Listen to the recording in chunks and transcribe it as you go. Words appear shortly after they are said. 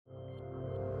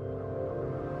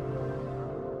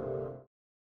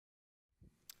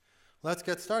Let's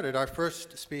get started. Our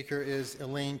first speaker is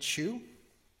Elaine Chu.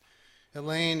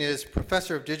 Elaine is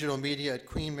Professor of Digital Media at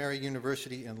Queen Mary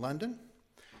University in London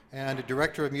and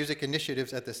Director of Music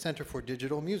Initiatives at the Center for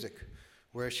Digital Music,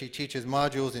 where she teaches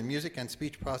modules in music and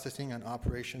speech processing and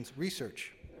operations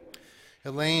research.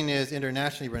 Elaine is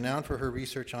internationally renowned for her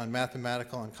research on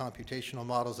mathematical and computational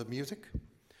models of music.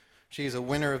 She is a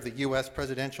winner of the U.S.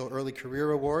 Presidential Early Career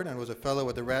Award and was a fellow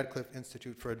at the Radcliffe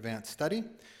Institute for Advanced Study.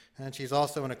 And she's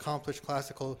also an accomplished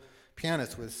classical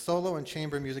pianist with solo and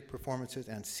chamber music performances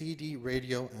and CD,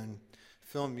 radio, and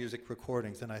film music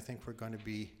recordings. And I think we're going to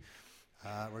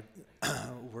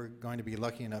be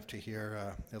lucky enough to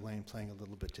hear Elaine playing a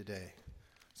little bit today.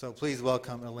 So please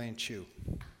welcome Elaine Chu.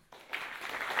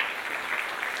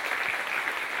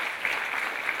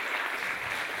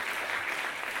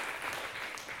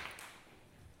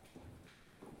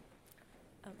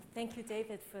 Thank you,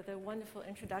 David, for the wonderful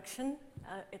introduction.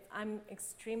 I'm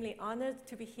extremely honored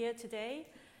to be here today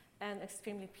and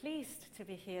extremely pleased to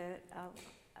be here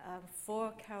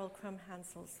for Carol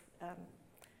Krumhansel's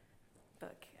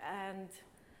book. And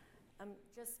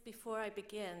just before I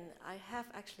begin, I have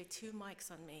actually two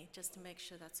mics on me, just to make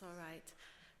sure that's all right.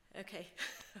 Okay.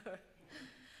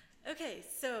 Okay,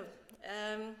 so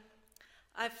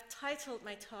I've titled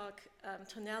my talk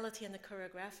Tonality and the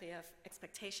Choreography of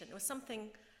Expectation. It was something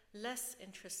less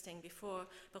interesting before,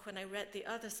 but when I read the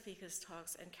other speakers'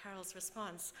 talks and Carol's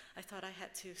response, I thought I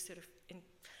had to sort of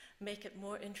make it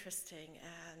more interesting,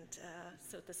 and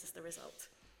so this is the result.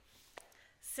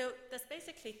 So there's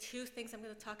basically two things I'm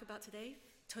going to talk about today: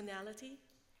 tonality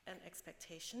and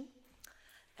expectation.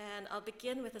 And I'll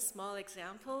begin with a small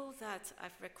example that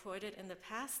I've recorded in the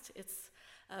past. It's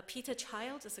Peter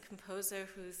Child is a composer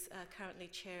who's currently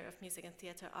chair of music and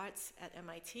theater arts at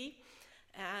MIT.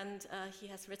 And he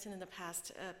has written in the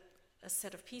past a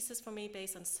set of pieces for me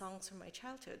based on songs from my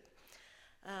childhood.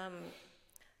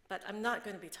 But I'm not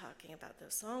going to be talking about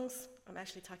those songs. I'm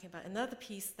actually talking about another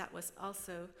piece that was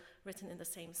also written in the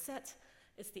same set.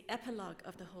 It's the epilogue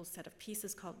of the whole set of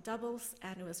pieces called Doubles,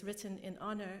 and it was written in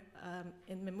honor,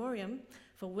 in memoriam,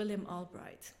 for William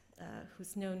Albright,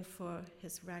 who's known for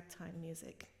his ragtime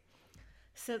music.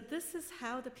 So this is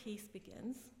how the piece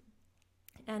begins.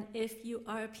 And if you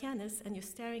are a pianist and you're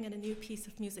staring at a new piece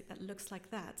of music that looks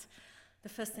like that, the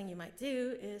first thing you might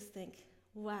do is think,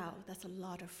 wow, that's a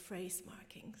lot of phrase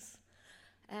markings.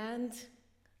 And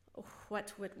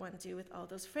what would one do with all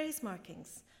those phrase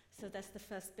markings? So that's the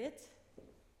first bit.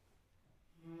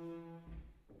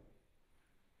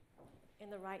 In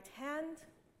the right hand,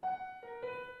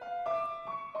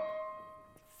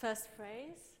 first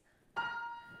phrase,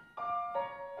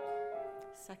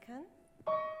 second,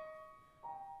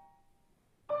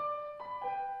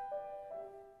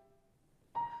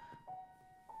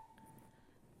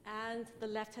 and the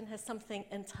left hand has something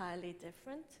entirely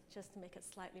different, just to make it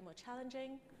slightly more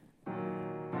challenging.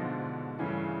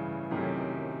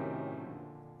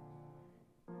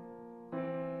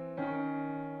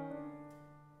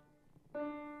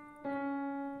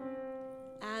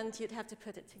 And you'd have to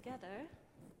put it together.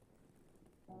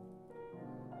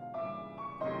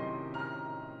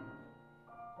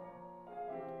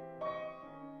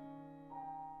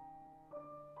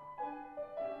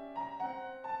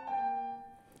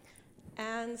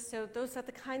 And so those are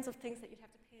the kinds of things that you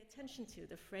have to pay attention to.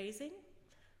 The phrasing,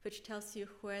 which tells you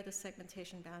where the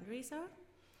segmentation boundaries are.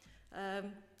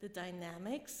 The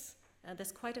dynamics.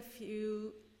 There's quite a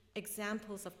few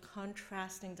examples of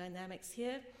contrasting dynamics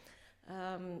here.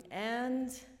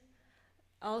 And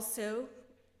also,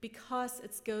 because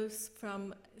it goes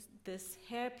from this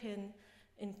hairpin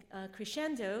in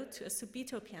crescendo to a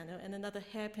subito piano and another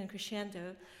hairpin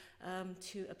crescendo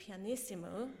to a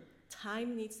pianissimo,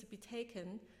 time needs to be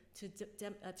taken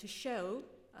to show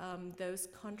those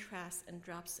contrasts and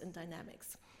drops in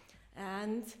dynamics.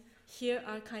 And here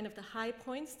are kind of the high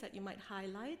points that you might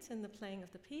highlight in the playing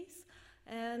of the piece.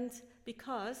 And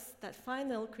because that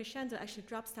final crescendo actually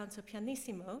drops down to a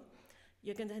pianissimo,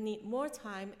 you're going to need more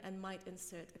time and might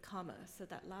insert a comma. So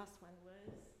that last one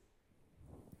was...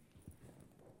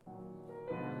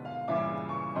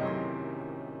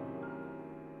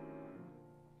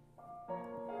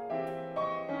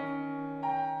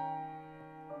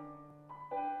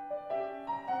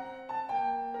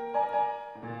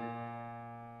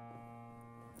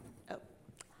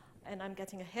 And I'm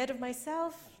getting ahead of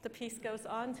myself. The piece goes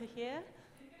on to here.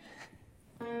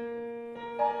 And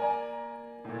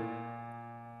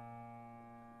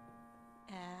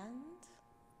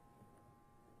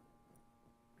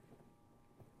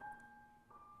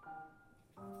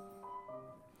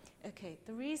okay,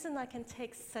 the reason I can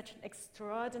take such an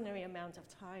extraordinary amount of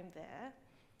time there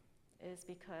is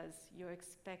because you're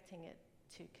expecting it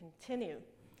to continue.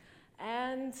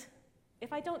 And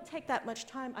if I don't take that much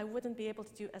time, I wouldn't be able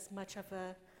to do as much of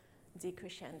a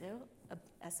decrescendo,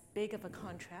 as big of a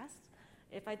contrast.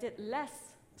 If I did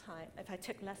less time, if I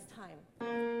took less time,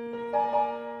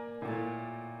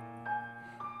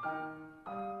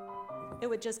 it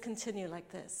would just continue like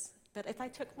this. But if I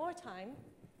took more time,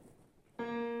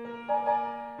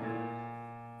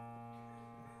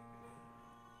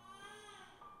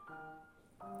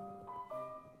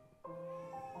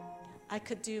 I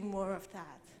could do more of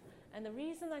that. And the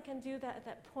reason I can do that at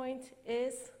that point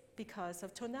is because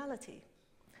of tonality.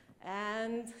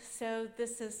 And so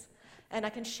this is, and I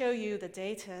can show you the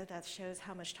data that shows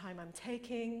how much time I'm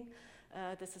taking.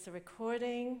 This is a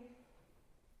recording.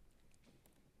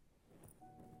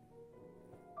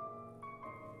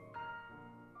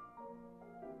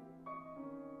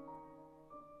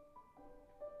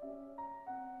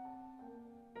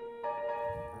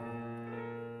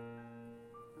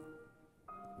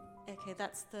 Okay,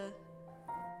 that's the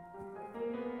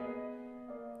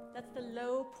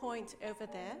low point over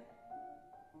there,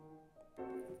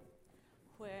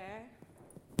 where,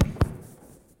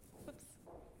 oops,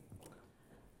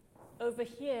 over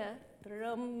here,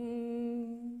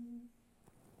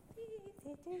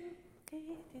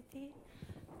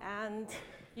 and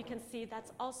you can see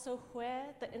that's also where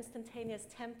the instantaneous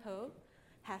tempo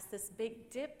has this big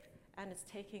dip and it's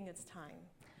taking its time.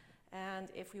 And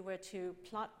if we were to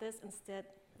plot this instead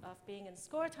of being in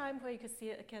score time, where you could see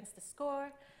it against the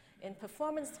score, in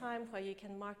performance time, where you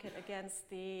can mark it against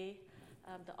the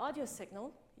audio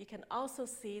signal, you can also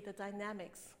see the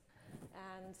dynamics.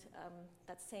 And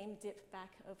that same dip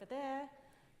back over there,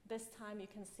 this time you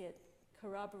can see it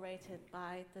corroborated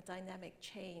by the dynamic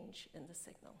change in the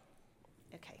signal.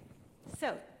 Okay,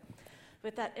 so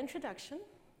with that introduction,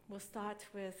 we'll start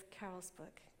with Carol's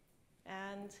book.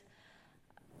 And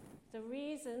the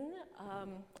reason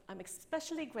I'm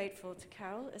especially grateful to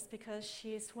Carol is because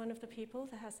she's one of the people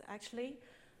that has actually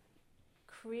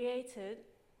created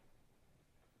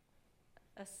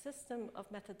a system of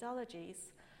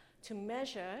methodologies to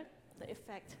measure the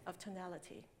effect of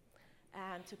tonality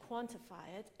and to quantify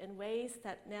it in ways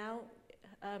that now,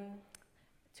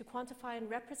 to quantify and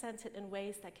represent it in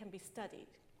ways that can be studied.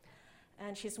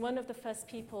 And she's one of the first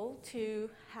people to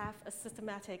have a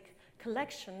systematic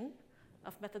collection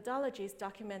of methodologies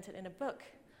documented in a book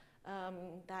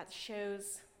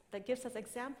that gives us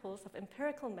examples of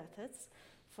empirical methods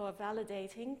for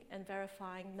validating and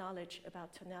verifying knowledge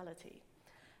about tonality.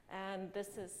 And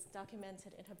this is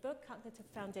documented in her book, Cognitive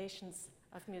Foundations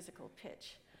of Musical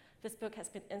Pitch. This book has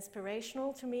been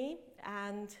inspirational to me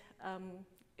and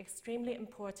extremely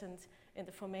important in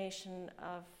the formation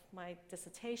of my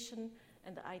dissertation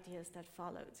and the ideas that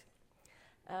followed.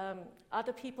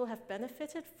 Other people have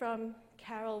benefited from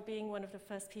Carol being one of the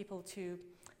first people to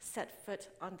set foot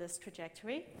on this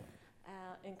trajectory,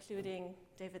 including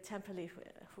David Temperley,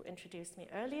 who introduced me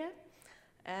earlier,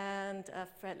 and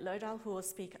Fred Lodahl, who will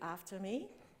speak after me.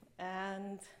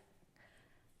 And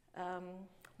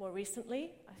more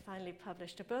recently, I finally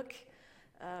published a book,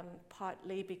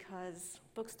 partly because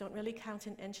books don't really count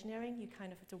in engineering. You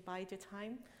kind of have to bide your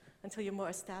time until you're more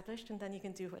established, and then you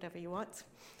can do whatever you want.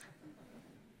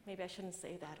 Maybe I shouldn't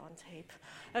say that on tape.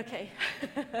 Okay.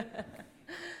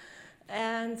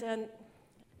 And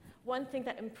one thing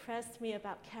that impressed me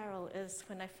about Carol is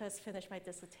when I first finished my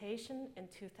dissertation in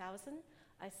 2000,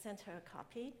 I sent her a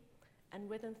copy, and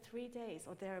within 3 days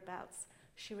or thereabouts,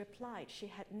 she replied. She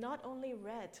had not only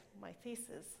read my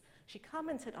thesis, she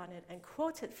commented on it and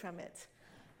quoted from it.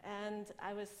 And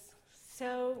I was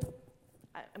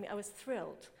I was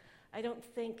thrilled. I don't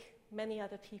think many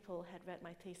other people had read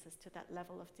my thesis to that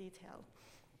level of detail.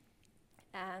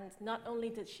 And not only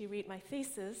did she read my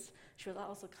thesis, she was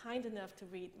also kind enough to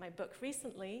read my book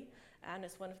recently, and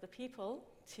is one of the people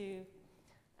to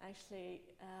actually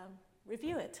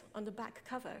review it on the back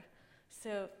cover.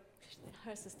 So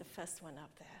hers is the first one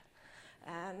up there.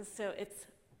 And so it's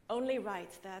only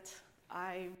right that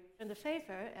I return the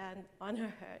favor and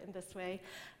honor her in this way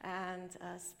and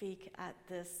speak at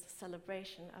this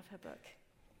celebration of her book.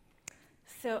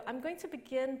 So I'm going to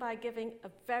begin by giving a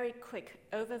very quick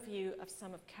overview of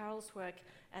some of Carol's work,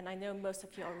 and I know most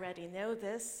of you already know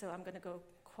this, so I'm going to go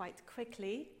quite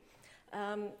quickly.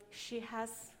 She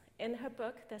has, in her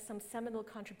book, there's some seminal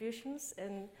contributions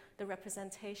in the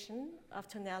representation of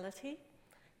tonality,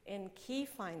 in key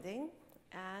finding,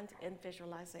 and in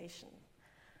visualization.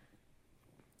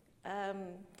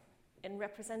 In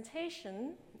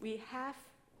representation, we have,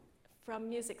 from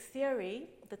music theory,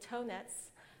 the tonets.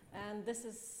 And this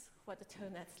is what the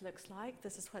tone nets looks like.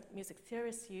 This is what music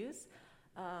theorists use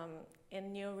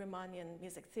in Neo-Riemannian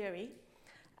music theory.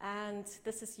 And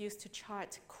this is used to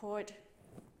chart chord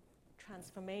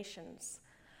transformations.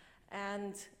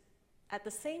 And at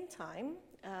the same time,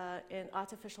 in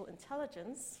artificial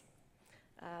intelligence,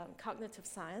 cognitive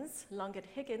science,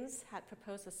 Longet-Higgins had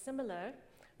proposed a similar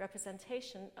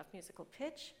representation of musical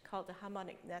pitch called the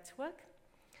harmonic network.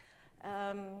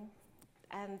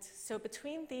 And so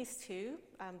between these two,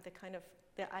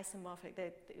 they're isomorphic.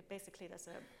 Basically, there's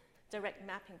a direct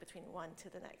mapping between one to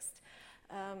the next.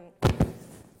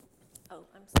 Oh,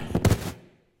 I'm sorry.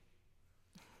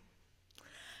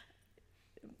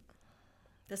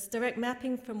 There's direct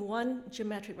mapping from one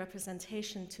geometric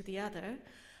representation to the other.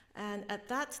 And at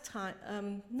that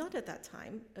time, not at that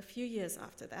time, a few years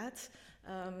after that,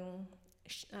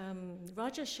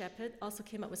 Roger Shepard also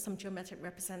came up with some geometric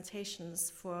representations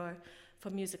for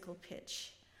musical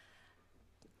pitch.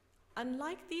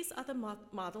 Unlike these other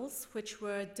models, which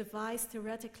were devised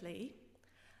theoretically,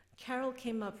 Carroll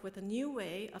came up with a new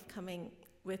way of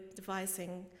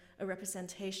devising a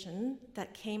representation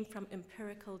that came from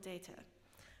empirical data.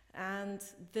 And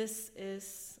this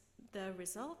is the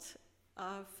result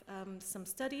of some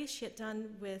studies she had done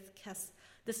with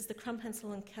this is the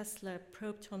Krumm-Hensel and Kessler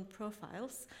probe tone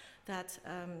profiles that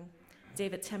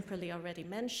David Temperley already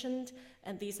mentioned,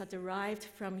 and these are derived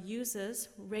from users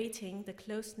rating the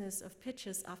closeness of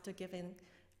pitches after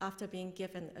being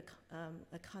given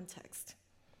a context.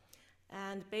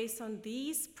 And based on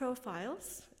these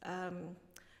profiles,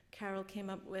 Carroll came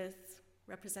up with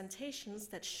representations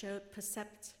that showed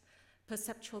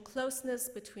perceptual closeness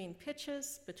between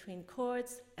pitches, between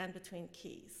chords, and between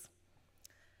keys.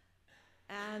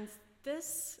 And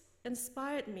this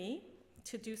inspired me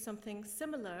to do something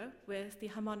similar with the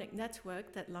harmonic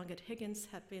network that Longet-Higgins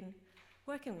had been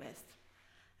working with.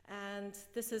 And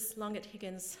this is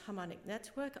Longet-Higgins' harmonic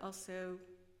network, also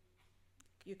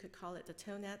you could call it the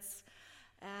tone nets.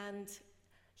 And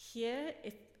here,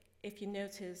 if you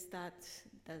notice that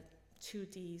the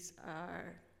 2Ds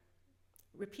are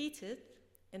repeated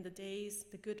in the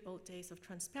good old days of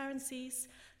transparencies,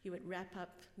 you would wrap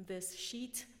up this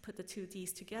sheet, put the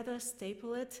 2Ds together,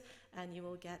 staple it, and you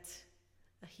will get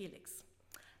a helix.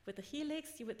 With the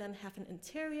helix, you would then have an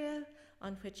interior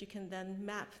on which you can then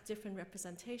map different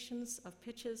representations of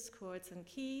pitches, chords, and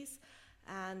keys.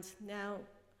 And now,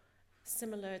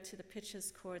 similar to the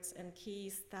pitches, chords, and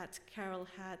keys that Carroll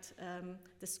had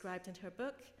described in her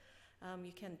book,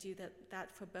 you can do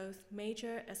that for both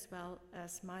major as well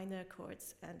as minor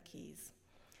chords and keys.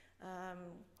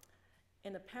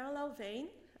 In a parallel vein,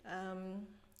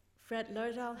 Fred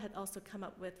Lerdahl had also come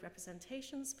up with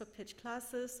representations for pitch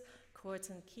classes, chords,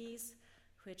 and keys,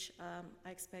 which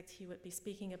I expect he would be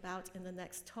speaking about in the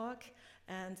next talk.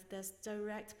 And there's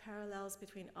direct parallels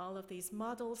between all of these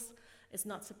models. It's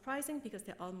not surprising because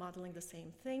they're all modeling the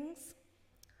same things.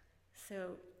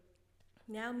 So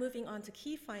now moving on to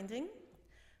key finding.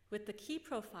 With the key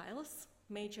profiles,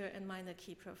 major and minor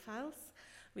key profiles,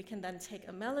 we can then take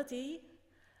a melody,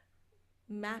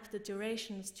 map the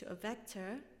durations to a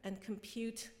vector, and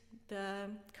compute the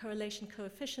correlation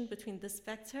coefficient between this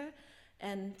vector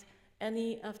and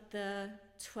any of the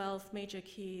 12 major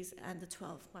keys and the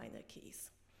 12 minor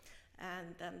keys.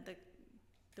 And then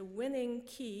the winning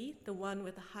key, the one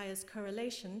with the highest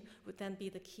correlation, would then be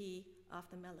the key of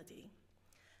the melody.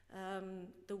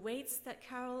 The weights that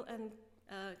Carroll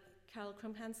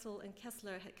Krumm-Hensel and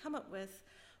Kessler had come up with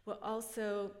were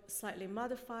also slightly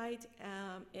modified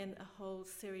in a whole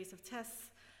series of tests,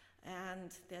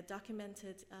 and they're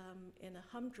documented in a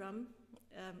humdrum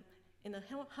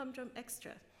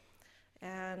extra.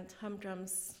 And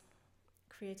humdrums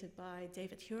created by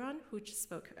David Huron, who just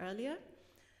spoke earlier.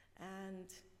 And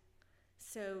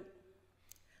so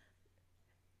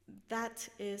that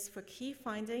is for key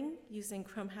finding using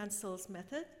Krumm-Hensel's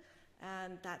method,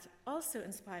 and that also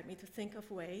inspired me to think of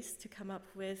ways to come up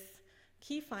with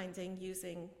key finding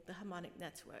using the harmonic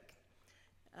network.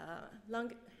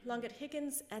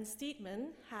 Longet-Higgins and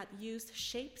Steedman had used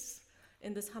shapes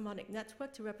in this harmonic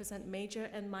network to represent major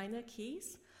and minor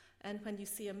keys, and when you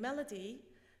see a melody,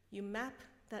 you map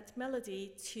that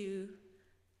melody to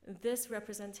this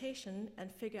representation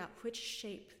and figure out which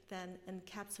shape then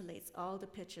encapsulates all the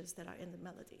pitches that are in the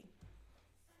melody.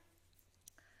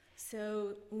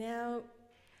 So now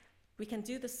we can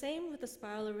do the same with the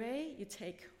spiral array. You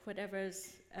take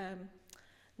whatever's,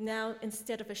 now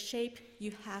instead of a shape,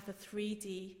 you have a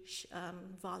 3D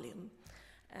volume.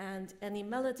 And any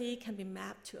melody can be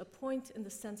mapped to a point in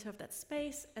the center of that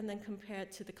space and then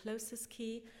compared to the closest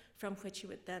key from which you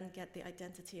would then get the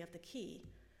identity of the key.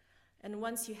 And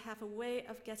once you have a way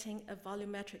of getting a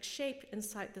volumetric shape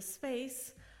inside the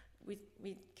space,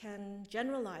 we can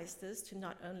generalize this to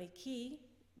not only key,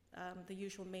 the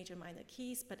usual major minor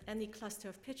keys, but any cluster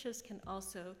of pitches can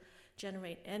also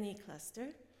generate any cluster.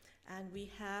 And we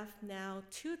have now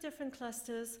 2 different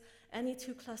clusters. Any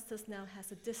 2 clusters now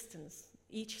has a distance,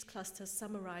 each cluster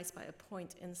summarized by a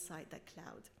point inside that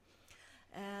cloud.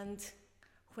 And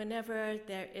whenever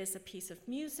there is a piece of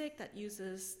music that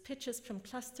uses pitches from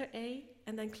cluster A,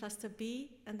 and then cluster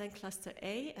B, and then cluster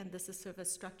A, and this is sort of a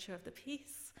structure of the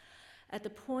piece, at the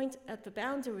point at the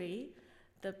boundary,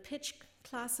 the pitch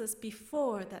classes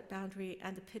before that boundary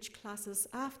and the pitch classes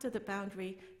after the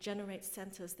boundary generate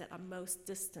centers that are most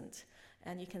distant.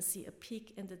 And you can see a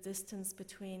peak in the distance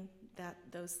between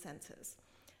those centers.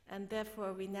 And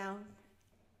therefore, we now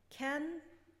can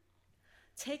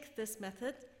take this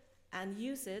method and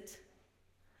use it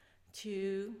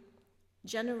to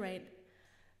generate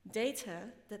data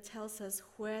that tells us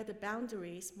where the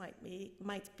boundaries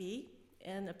might be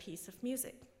in a piece of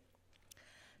music.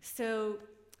 So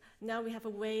now we have a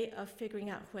way of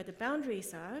figuring out where the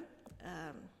boundaries are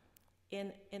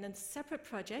in a separate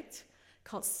project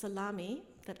called Salami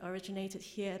that originated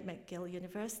here at McGill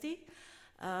University.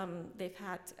 They've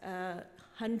had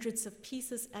hundreds of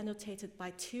pieces annotated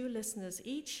by 2 listeners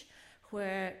each,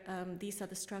 where these are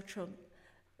the structural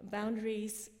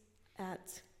boundaries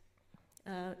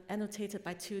annotated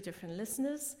by 2 different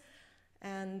listeners.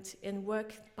 And in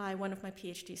work by one of my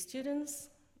PhD students,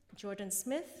 Jordan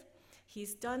Smith,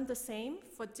 he's done the same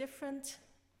for different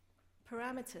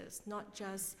parameters, not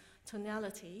just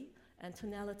tonality, and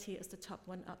tonality is the top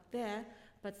one up there,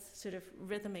 but sort of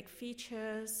rhythmic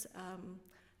features,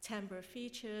 timbre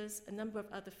features, a number of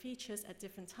other features at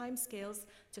different time scales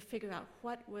to figure out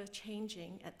what were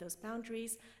changing at those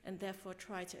boundaries, and therefore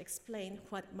try to explain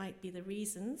what might be the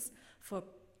reasons for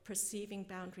perceiving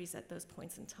boundaries at those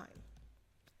points in time.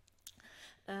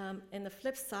 In the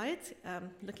flip side,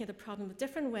 looking at the problem a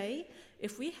different way,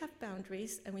 if we have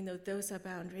boundaries and we know those are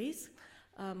boundaries,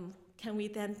 can we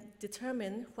then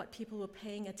determine what people were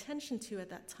paying attention to at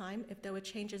that time if there were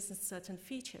changes in certain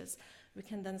features? We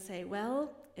can then say,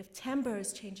 well, if timbre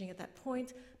is changing at that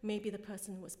point, maybe the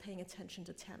person was paying attention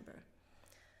to timbre.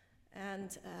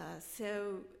 And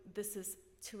so this is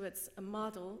towards a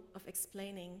model of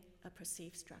explaining a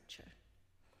perceived structure.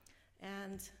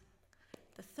 And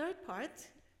the third part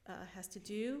has to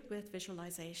do with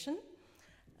visualization.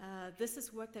 This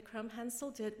is work that Kram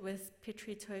Hensel did with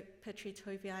Petri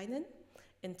Toiviainen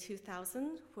in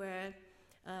 2000, where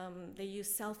they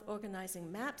used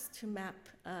self-organizing maps to map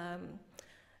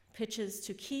pitches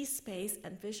to key space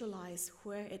and visualize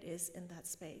where it is in that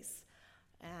space.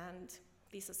 And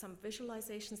these are some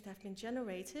visualizations that have been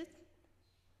generated.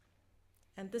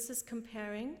 And this is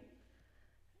comparing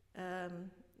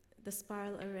the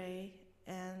spiral array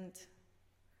and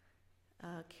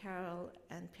Carroll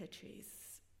and Petri's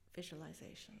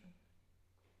visualization.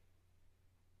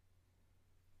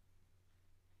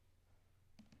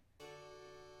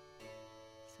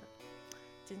 So,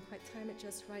 didn't quite time it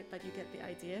just right, but you get the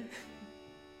idea.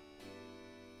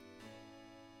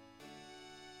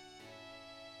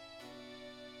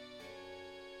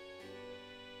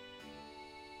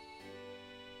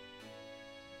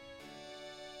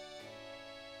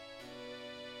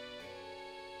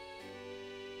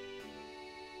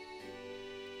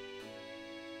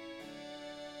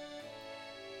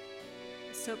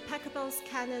 So Pachelbel's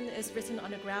canon is written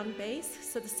on a ground base,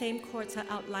 so the same chords are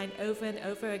outlined over and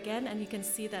over again, and you can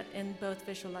see that in both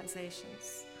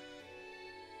visualizations.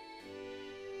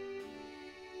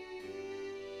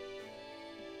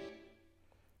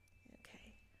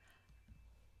 Okay.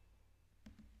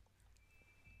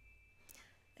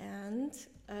 And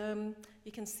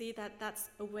you can see that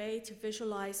that's a way to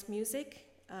visualize music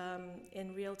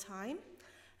in real time.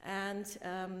 And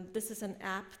this is an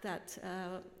app that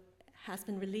has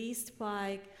been released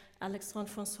by Alexandre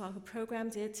Francois, who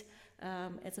programmed it.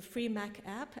 It's a free Mac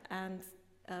app, and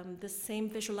the same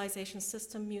visualization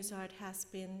system, Musart, has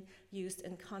been used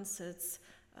in concerts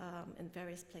in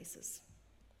various places.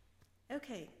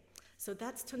 Okay, so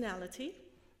that's tonality.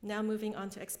 Now moving on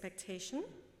to expectation.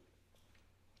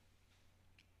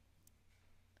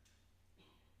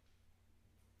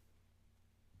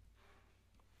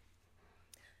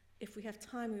 If we have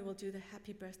time, we will do the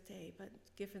happy birthday, but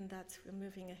given that we're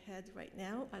moving ahead right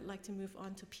now, I'd like to move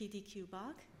on to PDQ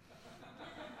Bach.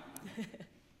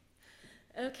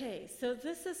 Okay, so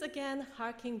this is again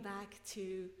harking back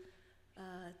to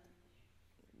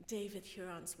David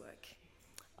Huron's work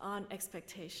on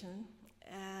expectation,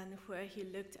 and where he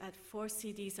looked at 4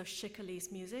 CDs of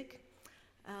Schickele's music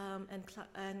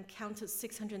and counted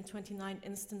 629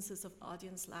 instances of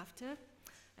audience laughter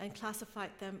and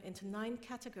classified them into 9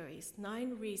 categories,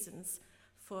 9 reasons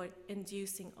for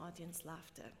inducing audience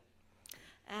laughter.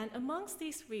 And amongst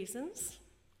these reasons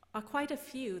are quite a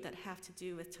few that have to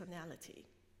do with tonality.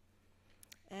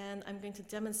 And I'm going to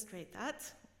demonstrate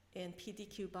that in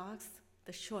PDQ Bach's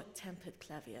The Short-Tempered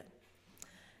Clavier,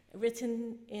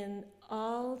 written in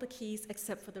all the keys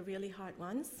except for the really hard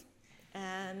ones,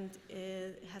 and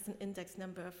it has an index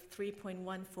number of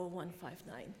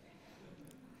 3.14159.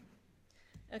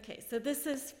 Okay, so this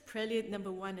is Prelude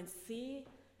number 1 in C.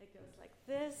 It goes like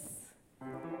this.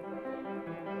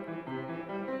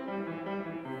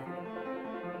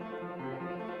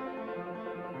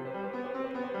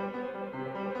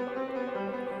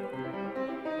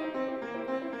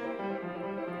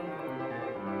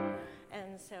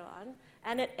 And so on.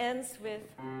 And it ends with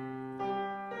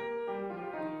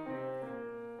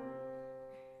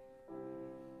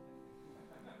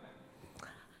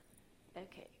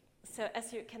okay. So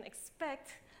as you can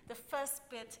expect, the first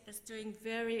bit is doing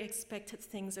very expected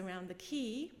things around the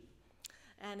key,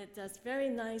 and it does very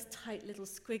nice tight little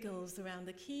squiggles around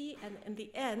the key, and in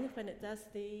the end, when it does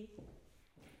the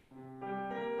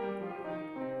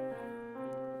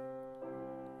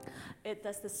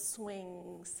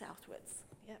swing southwards.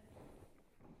 Yep.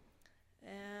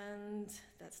 And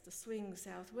that's the swing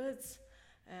southwards,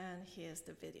 and here's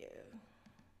the video.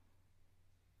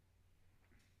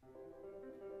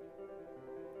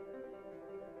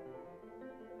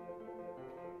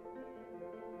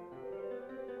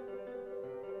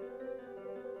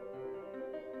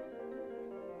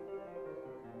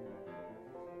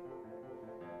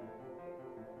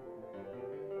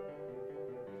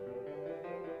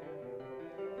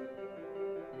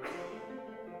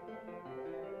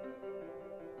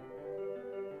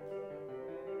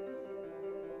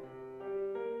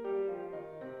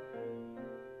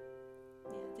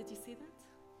 Did you see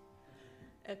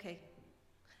that? Okay.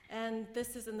 And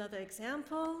this is another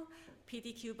example.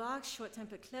 PDQ Bach,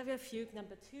 Short-Tempered Clavier, Fugue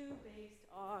number 2, based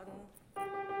on...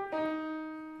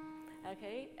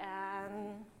 Okay,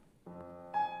 and...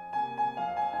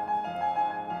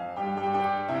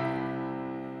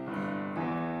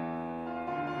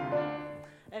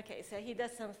 Okay, so he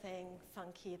does something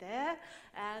funky there,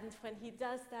 and when he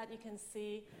does that, you can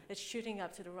see it's shooting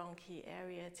up to the wrong key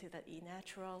area, to that E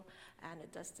natural, and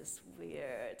it does this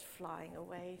weird flying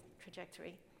away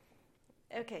trajectory.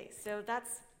 Okay, so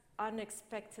that's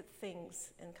unexpected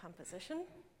things in composition.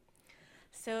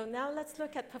 So now let's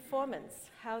look at performance.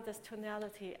 How does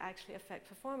tonality actually affect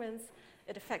performance?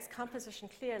 It affects composition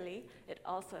clearly. It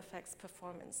also affects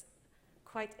performance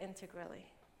quite integrally.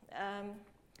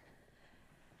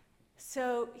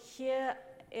 So here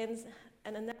in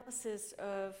an analysis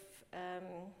of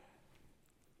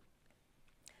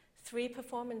 3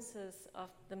 performances of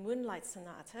the Moonlight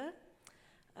Sonata,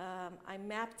 I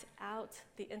mapped out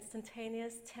the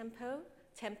instantaneous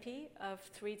tempi of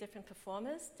 3 different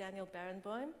performers, Daniel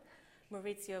Barenboim,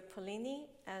 Maurizio Pollini,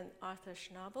 and Arthur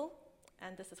Schnabel,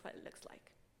 and this is what it looks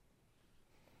like.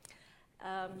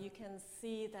 You can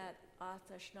see that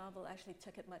Arthur Schnabel actually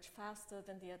took it much faster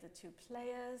than the other 2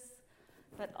 players.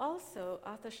 But also,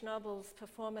 Arthur Schnabel's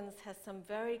performance has some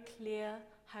very clear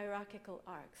hierarchical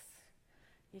arcs.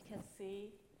 You can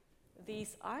see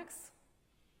these arcs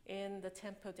in the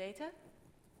tempo data.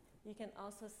 You can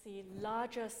also see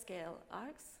larger scale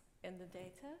arcs in the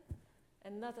data,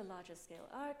 another larger scale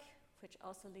arc, which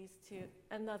also leads to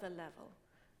another level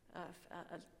of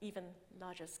an even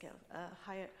larger scale,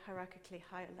 hierarchically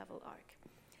higher level arc.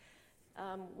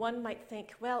 One might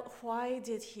think, well, why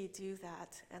did he do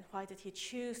that? And why did he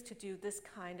choose to do this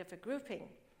kind of a grouping?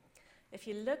 If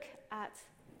you look at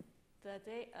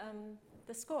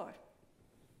the score,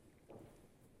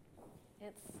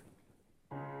 it's...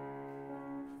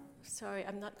 Sorry,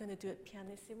 I'm not going to do it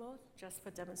pianissimo, just for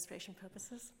demonstration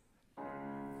purposes.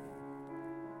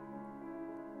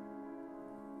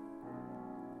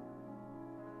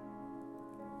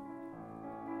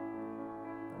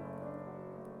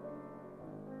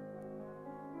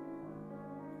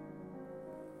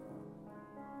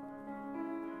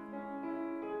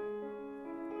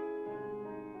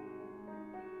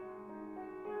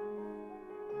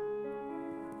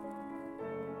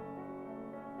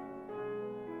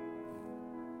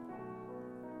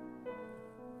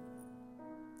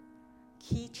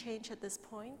 Key change at this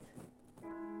point.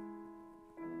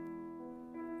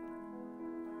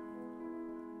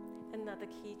 Another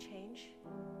key change.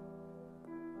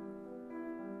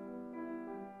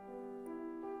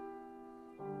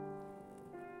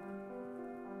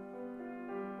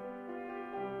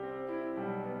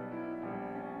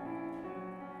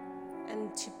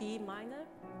 and to B minor.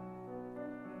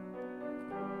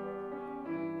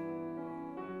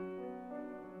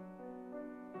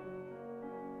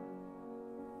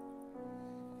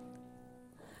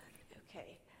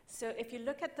 Okay, so if you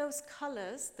look at those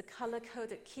colors, the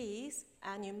color-coded keys,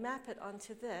 and you map it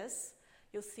onto this,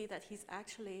 you'll see that he's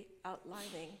actually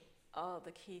outlining all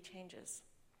the key changes.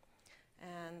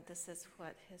 And this is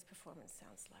what his performance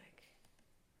sounds like.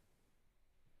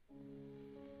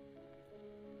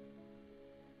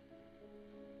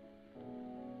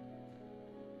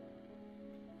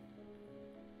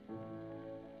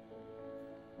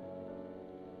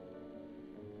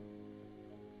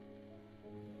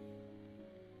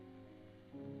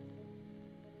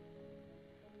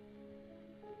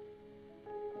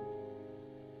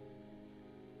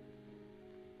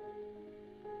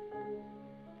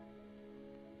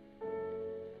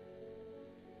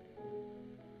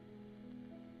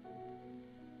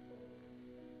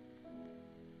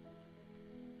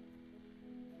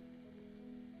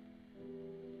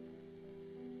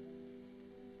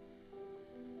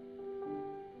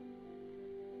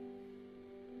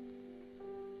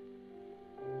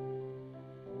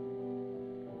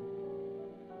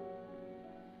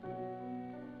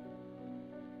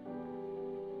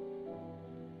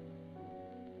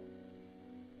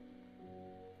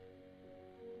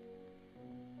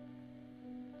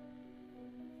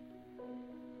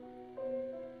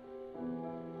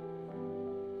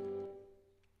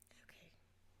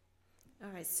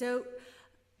 All right, so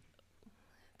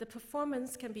the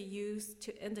performance can be used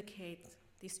to indicate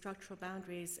the structural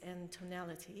boundaries in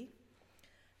tonality.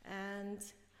 And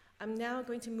I'm now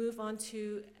going to move on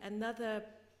to another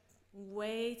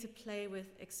way to play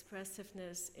with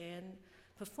expressiveness in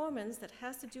performance that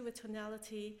has to do with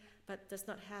tonality, but does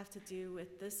not have to do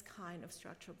with this kind of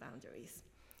structural boundaries.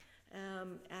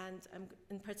 And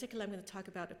in particular, I'm going to talk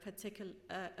about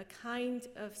a kind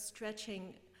of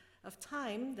stretching of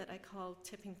time that I call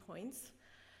tipping points,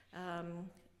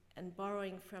 and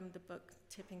borrowing from the book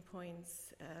Tipping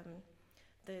Points,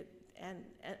 and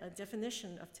a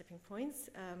definition of tipping points.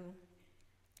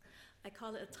 I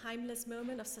call it a timeless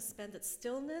moment of suspended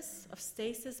stillness, of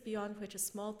stasis beyond which a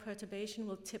small perturbation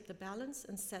will tip the balance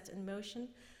and set in motion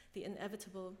the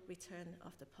inevitable return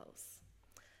of the pulse.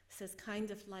 So it's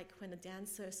kind of like when a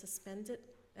dancer is suspended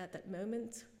at that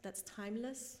moment that's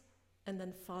timeless, and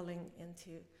then falling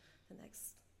into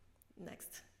the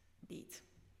next beat.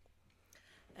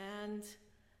 And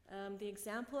the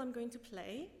example I'm going to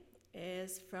play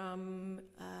is from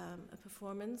a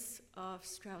performance of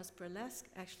Strauss Burlesque,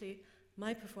 actually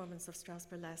my performance of Strauss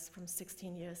Burlesque from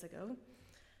 16 years ago.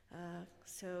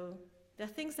 So there are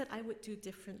things that I would do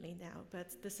differently now,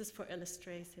 but this is for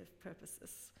illustrative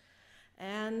purposes.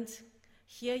 And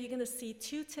here you're going to see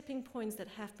two tipping points that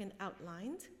have been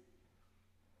outlined.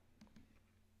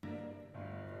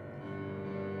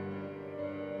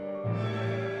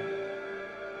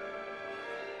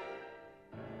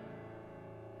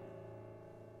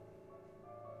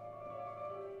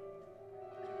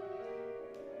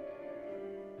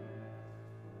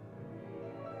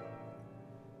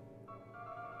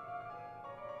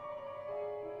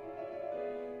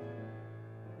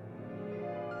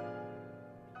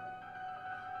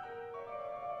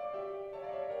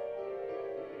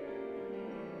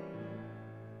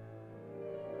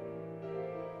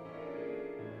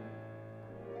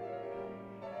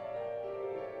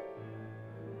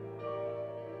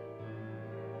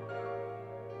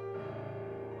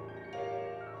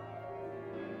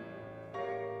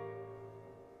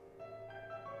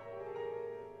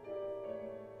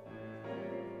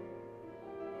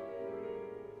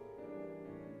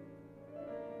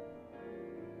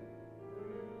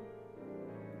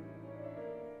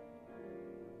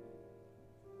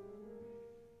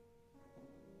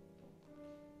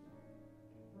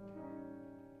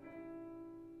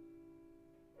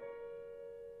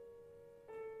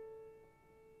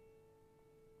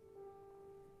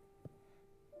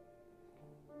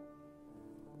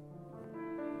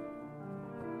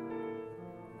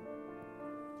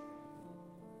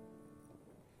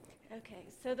 Okay,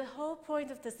 so the whole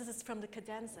point of this is from the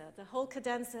cadenza. The whole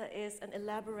cadenza is an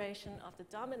elaboration of the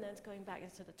dominant going back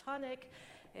into the tonic.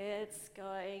 It's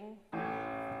going,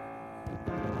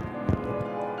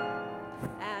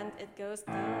 and it goes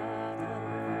da, da, da.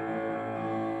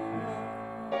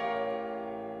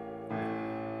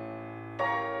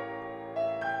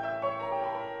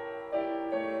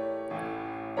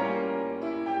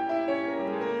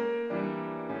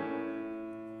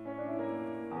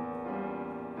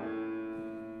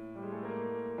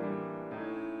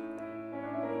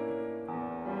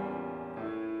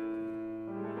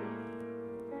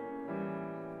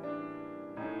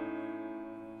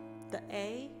 the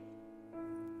A,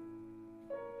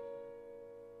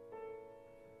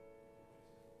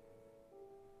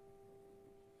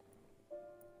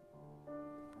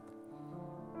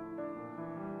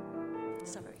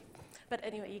 sorry. But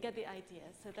anyway, you get the idea.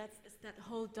 So it's that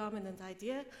whole dominant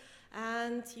idea.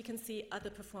 And you can see other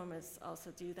performers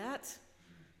also do that,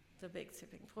 the big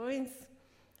tipping points.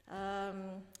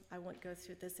 I won't go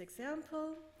through this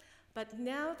example. But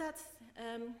now that,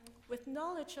 with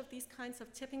knowledge of these kinds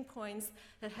of tipping points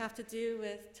that have to do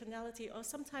with tonality, or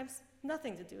sometimes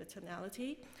nothing to do with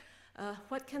tonality,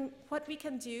 what we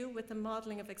can do with the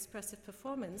modeling of expressive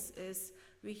performance is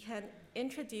we can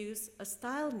introduce a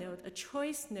style note, a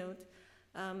choice note.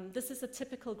 This is a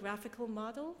typical graphical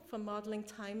model for modeling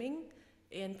timing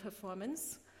in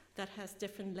performance that has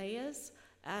different layers.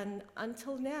 And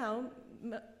until now,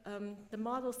 the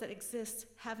models that exist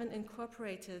haven't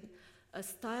incorporated a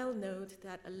style node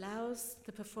that allows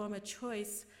the performer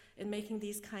choice in making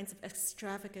these kinds of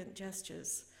extravagant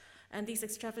gestures. And these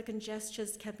extravagant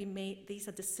gestures can be made, these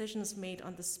are decisions made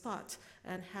on the spot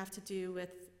and have to do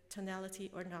with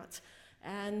tonality or not.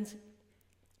 And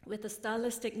with the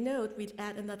stylistic node, we'd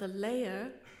add another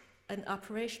layer, an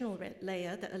operational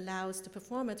layer that allows the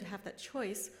performer to have that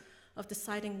choice of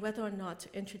deciding whether or not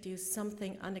to introduce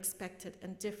something unexpected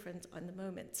and different on the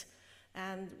moment.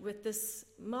 And with this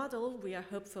model, we are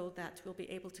hopeful that we'll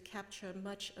be able to capture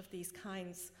much of these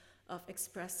kinds of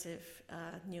expressive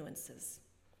nuances.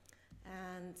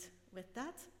 And with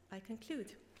that, I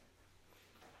conclude.